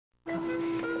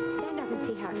and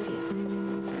see how it feels.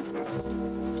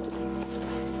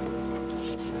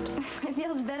 It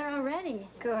feels better already.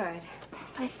 Good.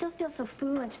 But I still feel so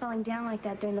foolish falling down like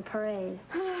that during the parade.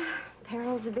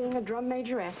 Perils of being a drum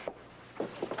majorette.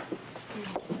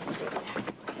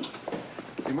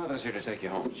 Your mother's here to take you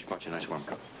home. She bought you a nice warm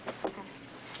cup.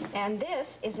 And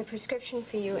this is a prescription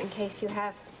for you in case you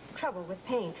have trouble with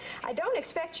pain. I don't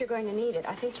expect you're going to need it.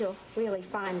 I think you'll really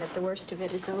find that the worst of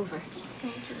it is over.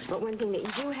 Thank you. But one thing that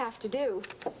you do have to do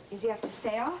is you have to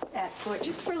stay off that foot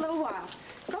just for a little while.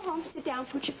 Go home, sit down,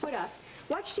 put your foot up.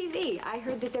 Watch TV. I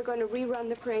heard that they're going to rerun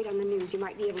the parade on the news. You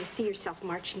might be able to see yourself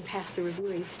marching past the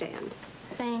reviewing stand.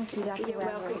 Thank you, Dr. You're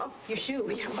Weber. welcome. Oh, your shoe.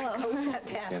 You don't want to go with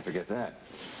that. Can't forget that.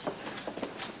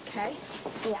 Okay?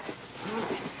 Yeah. All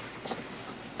right.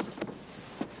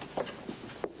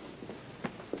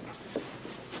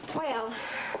 Well,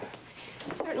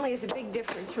 it certainly is a big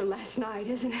difference from last night,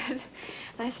 isn't it?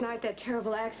 Last night, that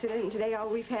terrible accident, and today all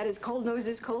we've had is cold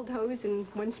noses, cold toes, and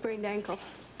one sprained ankle.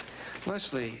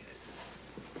 Lesley,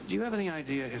 do you have any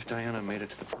idea if Diana made it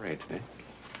to the parade today?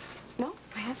 No,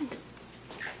 I haven't.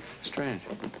 Strange.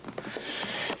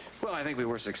 Well, I think we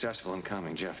were successful in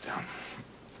calming Jeff down.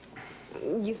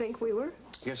 You think we were?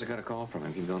 Yes, I got a call from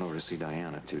him. He'd gone over to see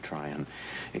Diana to try and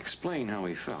explain how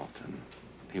he felt, and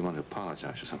he wanted to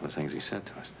apologize for some of the things he said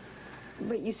to us.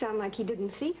 But you sound like he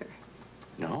didn't see her.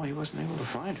 No, he wasn't able to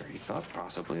find her. He thought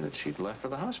possibly that she'd left for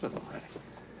the hospital already.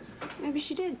 Maybe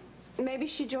she did. Maybe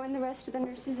she joined the rest of the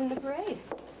nurses in the parade.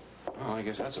 Oh, I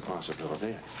guess that's a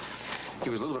possibility. He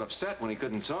was a little bit upset when he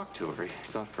couldn't talk to her. He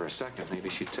thought for a second maybe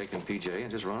she'd taken PJ and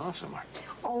just run off somewhere.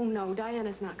 Oh, no,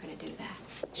 Diana's not going to do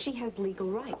that. She has legal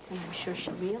rights, and I'm sure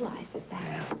she realizes that.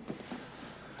 Yeah.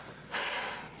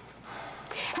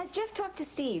 Has Jeff talked to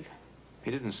Steve?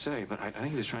 He didn't say, but I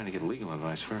think he was trying to get legal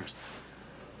advice first.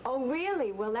 Oh,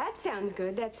 really? Well, that sounds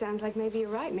good. That sounds like maybe you're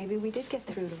right. Maybe we did get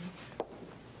through to him.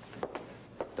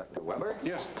 Dr. Weber?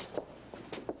 Yes.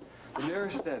 The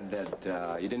nurse said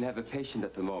that you didn't have a patient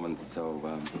at the moment,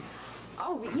 so,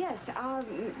 Oh, yes.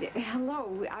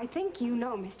 Hello. I think you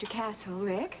know Mr. Castle,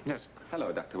 Rick. Yes.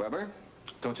 Hello, Dr. Weber.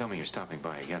 Don't tell me you're stopping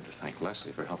by again to thank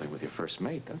Lesley for helping with your first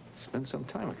mate. That's been some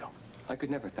time ago. I could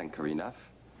never thank her enough.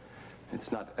 It's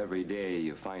not every day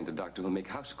you find a doctor who'll make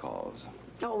house calls.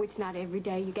 Oh, it's not every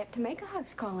day you get to make a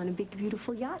house call on a big,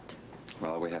 beautiful yacht.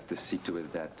 Well, we have to see to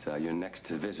it that your next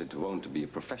visit won't be a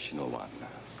professional one.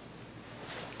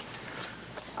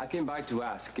 I came by to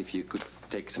ask if you could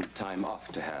take some time off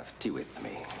to have tea with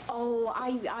me. Oh,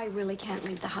 I really can't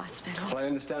leave the hospital. Well, I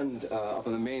understand up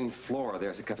on the main floor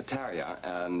there's a cafeteria,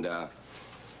 and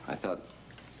I thought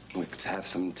we could have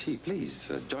some tea.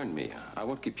 Please, join me. I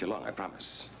won't keep you long, I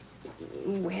promise.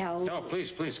 Well... No,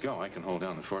 please go. I can hold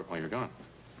down the fort while you're gone.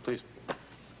 Please.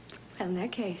 In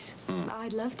that case,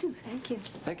 I'd love to. Thank you.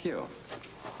 Thank you.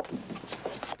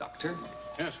 Doctor?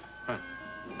 Yes, fine.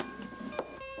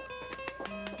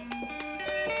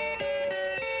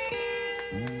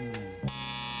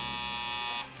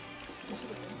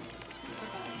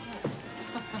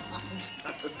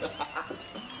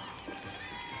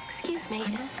 Excuse me.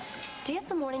 Do you have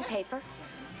the morning paper?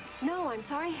 No, I'm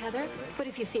sorry, Heather. But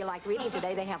if you feel like reading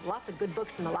today, they have lots of good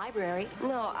books in the library.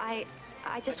 No, I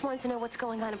just wanted to know what's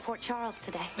going on in Port Charles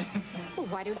today. Well,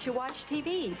 why don't you watch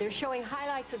TV? They're showing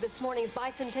highlights of this morning's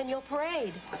bicentennial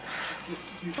parade.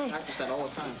 You practice that all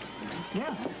the time.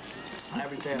 Yeah.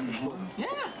 Every day after school. Yeah,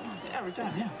 every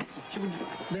time, yeah.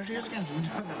 There she is again.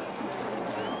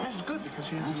 That's good because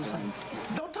she has the same.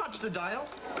 Don't touch the dial.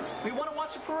 We want to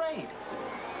watch the parade.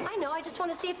 I know, I just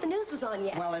want to see if the news was on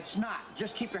yet. Well, it's not.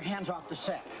 Just keep your hands off the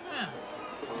set. Yeah.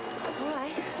 All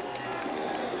right.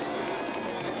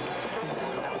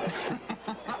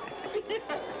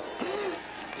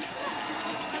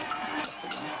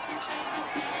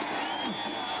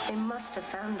 They must have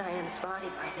found Diana's body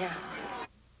by now.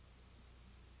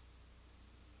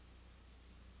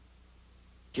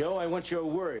 Joe, I want your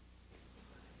word.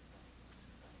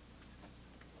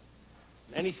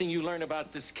 Anything you learn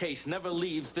about this case never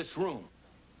leaves this room.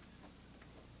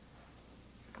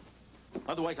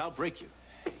 Otherwise, I'll break you.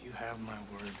 You have my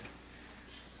word.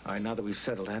 All right, now that we've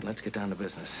settled that, let's get down to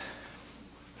business.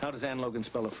 How does Ann Logan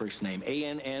spell her first name?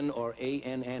 A-N-N or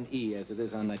A-N-N-E, as it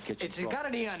is on that kitchen floor? It's got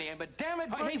an E on the end, but damn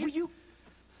it, Hey, will you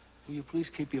please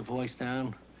keep your voice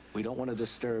down? We don't want to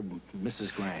disturb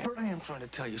Mrs. Grant. Burt, I am trying to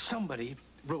tell you, somebody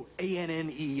wrote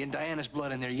A-N-N-E and Diana's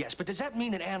blood in there, yes. But does that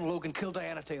mean that Ann Logan killed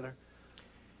Diana Taylor?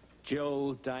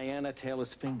 Joe, Diana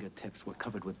Taylor's fingertips were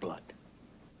covered with blood.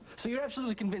 So you're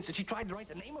absolutely convinced that she tried to write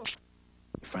the name of...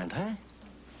 Friend, huh?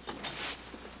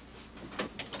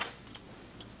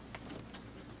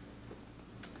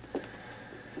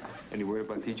 Any word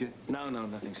about PJ? No,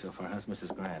 nothing so far. How's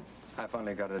Mrs. Grant? I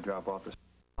finally got her to drop off. Is it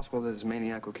possible that this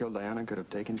maniac who killed Diana could have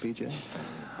taken PJ?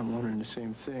 I'm wondering the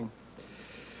same thing.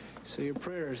 Say your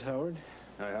prayers, Howard.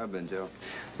 I have been, Joe.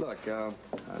 Look,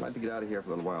 I'd like to get out of here for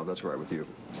a little while. That's all right with you.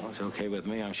 Well, it's okay with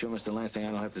me. I'm sure, Mr. Lansing,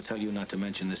 I don't have to tell you not to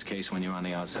mention this case when you're on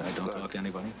the outside. Don't talk to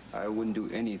anybody. I wouldn't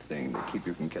do anything to keep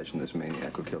you from catching this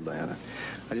maniac who killed Diana.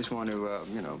 I just want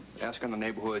to, ask on the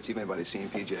neighborhood, see if anybody's seen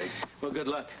PJ. Well, good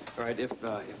luck. All right, if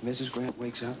Mrs. Grant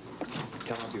wakes up,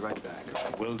 tell her I'll be right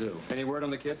back. Will do. Any word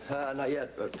on the kid? Not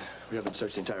yet, but we haven't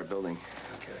searched the entire building.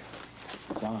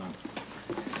 Okay. Go on.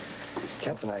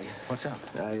 Captain, What's up?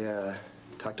 I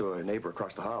talked to a neighbor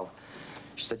across the hall.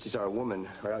 She said she saw a woman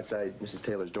right outside Mrs.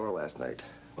 Taylor's door last night.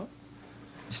 What?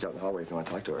 She's out in the hallway if you want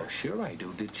to talk to her. Oh, sure I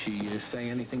do. Did she say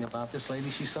anything about this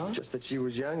lady she saw? Just that she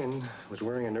was young and was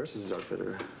wearing a nurse's outfit.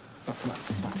 Oh, come on.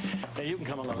 Hey, you can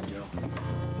come along, Joe.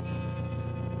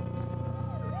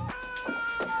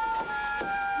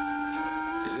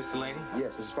 Is this the lady?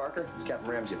 Yes, Mrs. Parker. It's Captain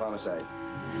Ramsey of Homicide.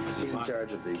 He's in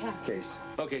charge of the case.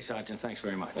 Okay, Sergeant. Thanks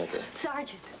very much. Okay.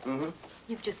 Sergeant, Mm-hmm.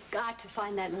 you've just got to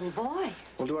find that little boy.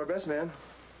 We'll do our best, ma'am.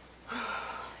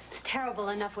 It's terrible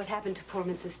enough what happened to poor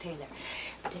Mrs. Taylor.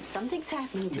 But if something's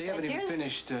happening to They that haven't even dear...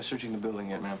 finished searching the building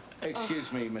yet, ma'am.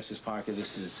 Excuse me, Mrs. Parker.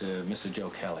 This is Mr. Joe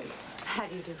Kelly. How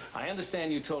do you do? I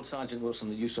understand you told Sergeant Wilson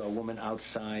that you saw a woman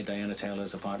outside Diana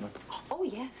Taylor's apartment. Oh,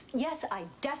 yes. Yes, I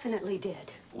definitely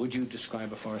did. Would you describe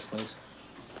her for us, please?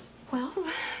 Well,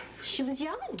 she was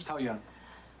young. How young?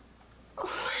 Oh,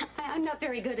 I'm not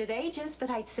very good at ages, but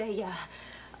I'd say,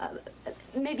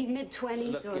 maybe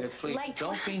mid-20s Look, or please, late...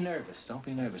 don't be nervous. Don't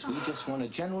be nervous. We just want a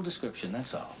general description,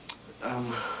 that's all.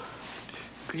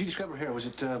 Could you describe her hair? Was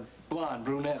it blonde,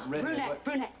 brunette, redhead?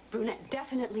 Brunette,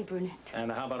 definitely brunette.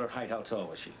 And how about her height? How tall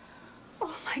was she?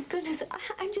 Oh, my goodness,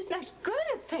 I'm just not good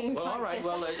at things Well, like all right.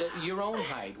 this. Well, your own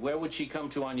height. Where would she come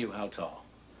to on you? How tall?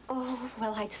 Oh,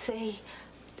 well, I'd say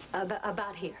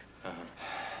about here.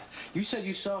 You said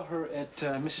you saw her at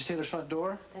Mrs. Taylor's front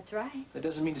door? That's right. That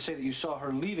doesn't mean to say that you saw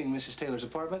her leaving Mrs. Taylor's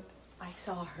apartment? I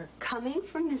saw her coming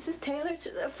from Mrs. Taylor's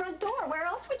front door. Where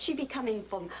else would she be coming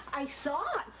from? I saw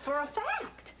it for a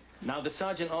fact. Now, the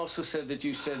sergeant also said that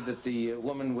you said that the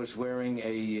woman was wearing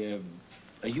a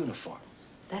uniform.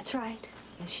 That's right.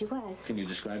 Yes, she was. Can you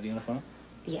describe the uniform?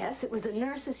 Yes, it was a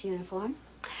nurse's uniform.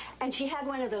 And she had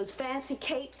one of those fancy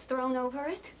capes thrown over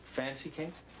it. Fancy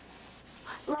cape?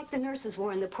 Like the nurses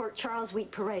wore in the Port Charles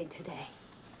Wheat Parade today.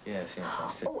 Yes,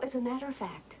 I see. Oh, as a matter of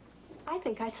fact, I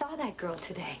think I saw that girl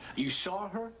today. You saw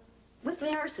her? With the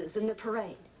nurses in the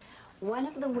parade. One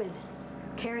of the women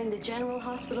carrying the General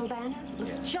Hospital banner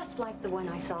looked just like the one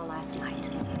I saw last night.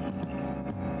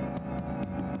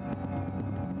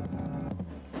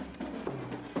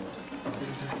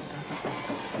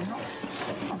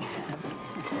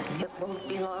 It won't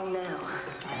be long now.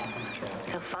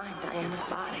 They'll find Diana's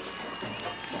body.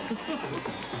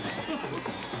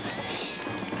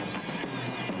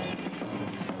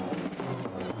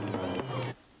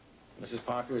 Mrs.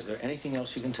 Parker, is there anything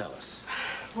else you can tell us?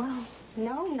 Well,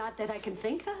 no, not that I can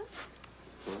think of.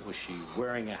 Well, was she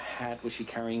wearing a hat? Was she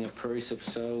carrying a purse? If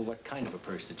so, what kind of a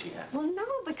purse did she have? Well, no,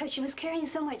 because she was carrying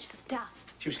so much stuff.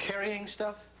 She was carrying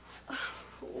stuff?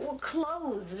 Well,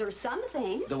 clothes or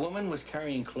something. The woman was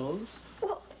carrying clothes?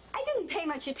 Well, I didn't pay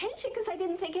much attention because I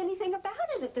didn't think anything about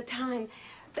it at the time.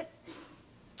 But,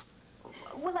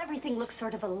 well, everything looks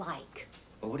sort of alike.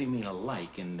 Well, what do you mean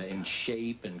alike? In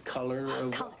shape and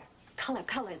color?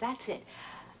 Color, that's it.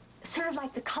 Sort of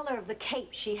like the color of the cape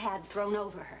she had thrown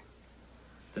over her.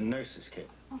 The nurse's cape?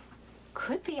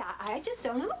 Could be. I just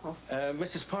don't know.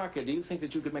 Mrs. Parker, do you think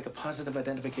that you could make a positive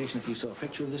identification if you saw a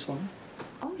picture of this woman?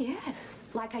 Oh, yes.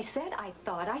 Like I said, I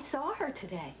thought I saw her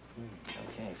today.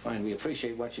 Okay, fine. We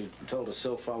appreciate what you've told us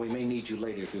so far. We may need you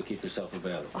later if you'll keep yourself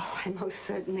available. Oh, I most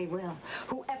certainly will.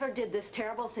 Whoever did this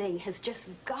terrible thing has just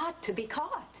got to be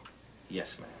caught.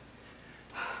 Yes, ma'am.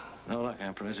 No luck,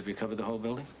 Emperors. Have you covered the whole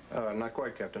building? Not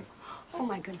quite, Captain. Oh,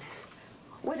 my goodness.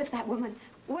 What if that woman...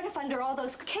 What if under all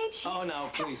those capes she... Oh, now,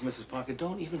 please, Mrs. Parker,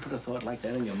 don't even put a thought like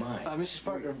that in your mind. Mrs.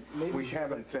 Parker, maybe... We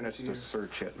haven't finished the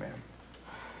search yet, ma'am.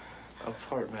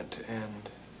 Apartment, and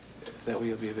that way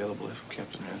you'll be available if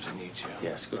Captain Ramsey needs you.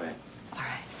 Yes, go ahead. All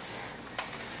right.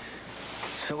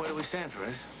 So where do we stand,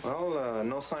 Perez? Well,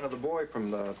 no sign of the boy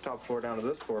from the top floor down to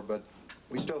this floor, but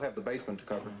we still have the basement to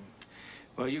cover.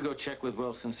 Well, you go check with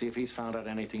Wilson, see if he's found out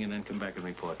anything, and then come back and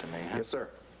report to me, huh? Yes, sir.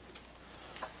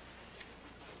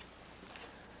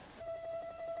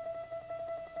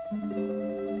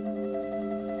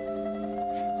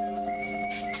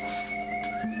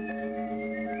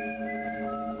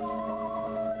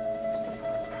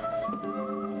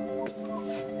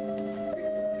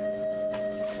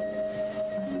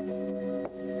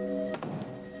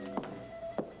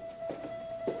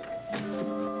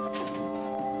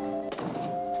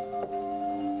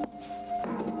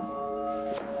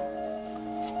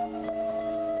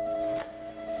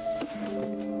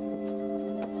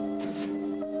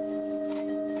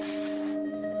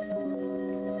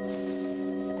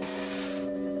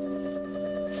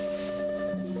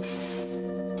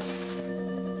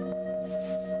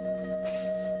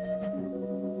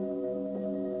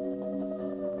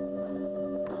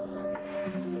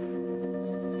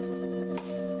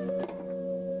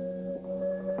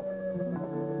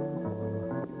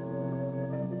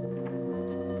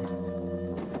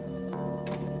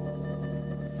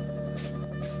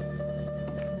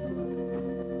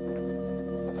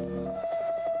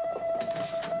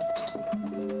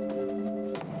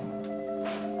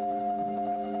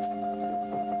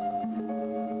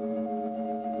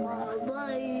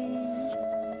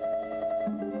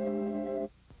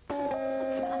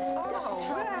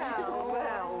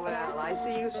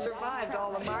 have survived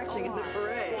all the marching in the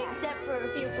parade. Except for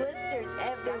a few blisters,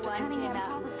 everyone came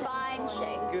out in fine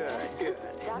shape. Good, good.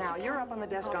 Now, you're up on the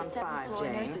desk on 5,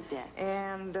 Jane.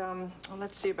 And, well,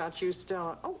 let's see about you,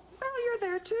 Stella. Oh, well, you're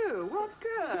there, too. Well,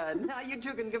 good. Now you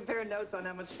two can compare notes on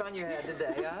how much fun you had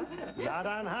today, huh? Not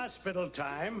on hospital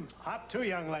time. Hop 2,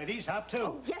 young ladies. Hop 2.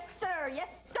 Oh, yes, sir. Yes,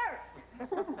 sir.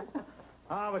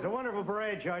 It was a wonderful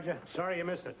parade, Georgia. Sorry you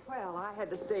missed it. Well, I had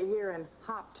to stay here and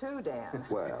hop, too, Dan.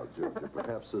 Well, Georgia,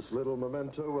 perhaps this little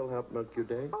memento will help make your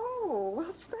day. Oh,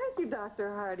 well, thank you,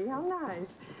 Dr. Hardy. How nice.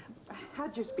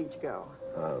 How'd your speech go?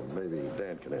 Maybe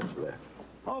Dan can answer that.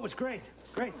 Oh, it was great.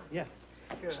 Great, yeah.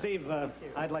 Good. Steve,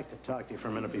 I'd like to talk to you for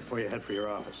a minute before you head for your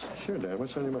office. Sure, Dan.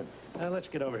 What's on your mind? Let's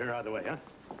get over here out of the way, huh?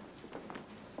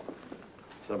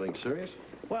 Something serious?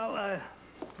 Well,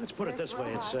 let's put it this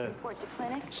way.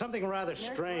 It's something rather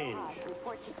strange.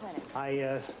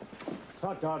 I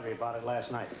talked to Audrey about it last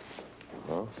night.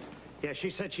 Oh? Yeah,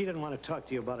 she said she didn't want to talk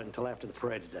to you about it until after the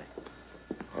parade today.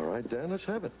 All right, Dan, let's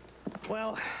have it.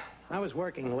 Well, I was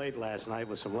working late last night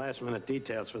with some last-minute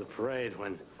details for the parade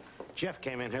when Jeff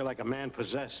came in here like a man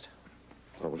possessed.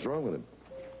 What was wrong with him?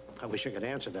 I wish I could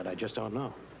answer that. I just don't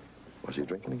know. Was he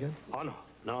drinking again? Oh, no.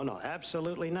 No,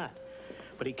 absolutely not.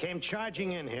 But he came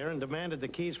charging in here and demanded the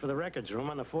keys for the records room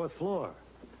on the 4th floor.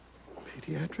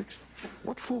 Pediatrics?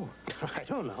 What for? I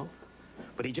don't know.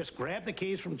 But he just grabbed the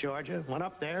keys from Georgia, went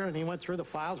up there, and he went through the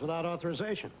files without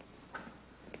authorization.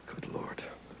 Good Lord.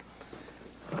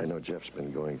 I know Jeff's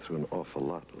been going through an awful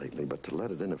lot lately, but to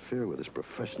let it interfere with his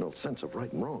professional sense of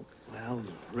right and wrong. Well,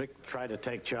 Rick tried to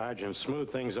take charge and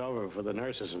smooth things over for the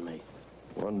nurses and me.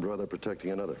 One brother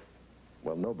protecting another.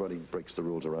 Well, nobody breaks the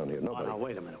rules around here. Nobody. Oh, no,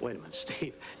 wait a minute,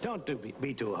 Steve. Don't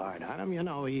be too hard on him. You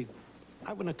know,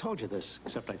 I wouldn't have told you this,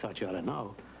 except I thought you ought to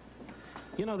know.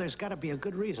 You know, there's got to be a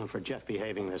good reason for Jeff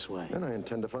behaving this way. And I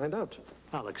intend to find out.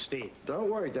 Oh, look, Steve. Don't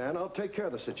worry, Dan. I'll take care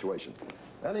of the situation.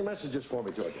 Any messages for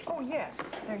me, Georgia? Oh, yes.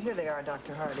 Here they are,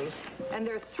 Dr. Hardy. And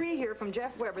there are 3 here from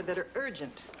Jeff Weber that are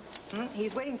urgent.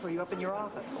 He's waiting for you up in your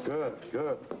office. Good,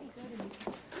 good.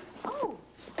 Oh,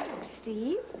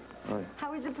 Steve. Hi.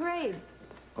 How was the parade?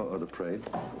 Oh, the parade?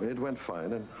 It went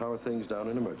fine. And how are things down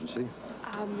in emergency?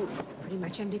 Pretty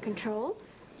much under control.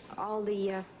 All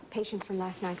the patients from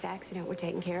last night's accident were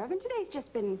taken care of, and today's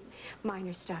just been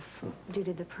minor stuff due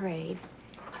to the parade.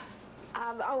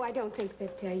 I don't think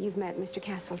that you've met Mr.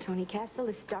 Castle, Tony Castle.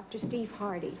 This is Dr. Steve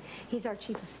Hardy. He's our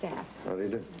chief of staff. How do you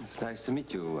do? It's nice to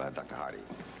meet you, Dr. Hardy.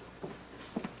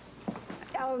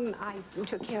 I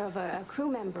took care of a crew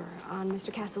member on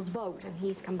Mr. Castle's boat, and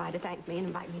he's come by to thank me and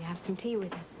invite me to have some tea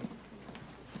with him.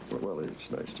 Well, it's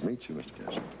nice to meet you, Mr.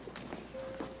 Castle.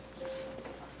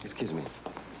 Excuse me.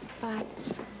 Bye.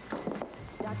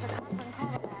 Dr. Cochran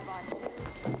called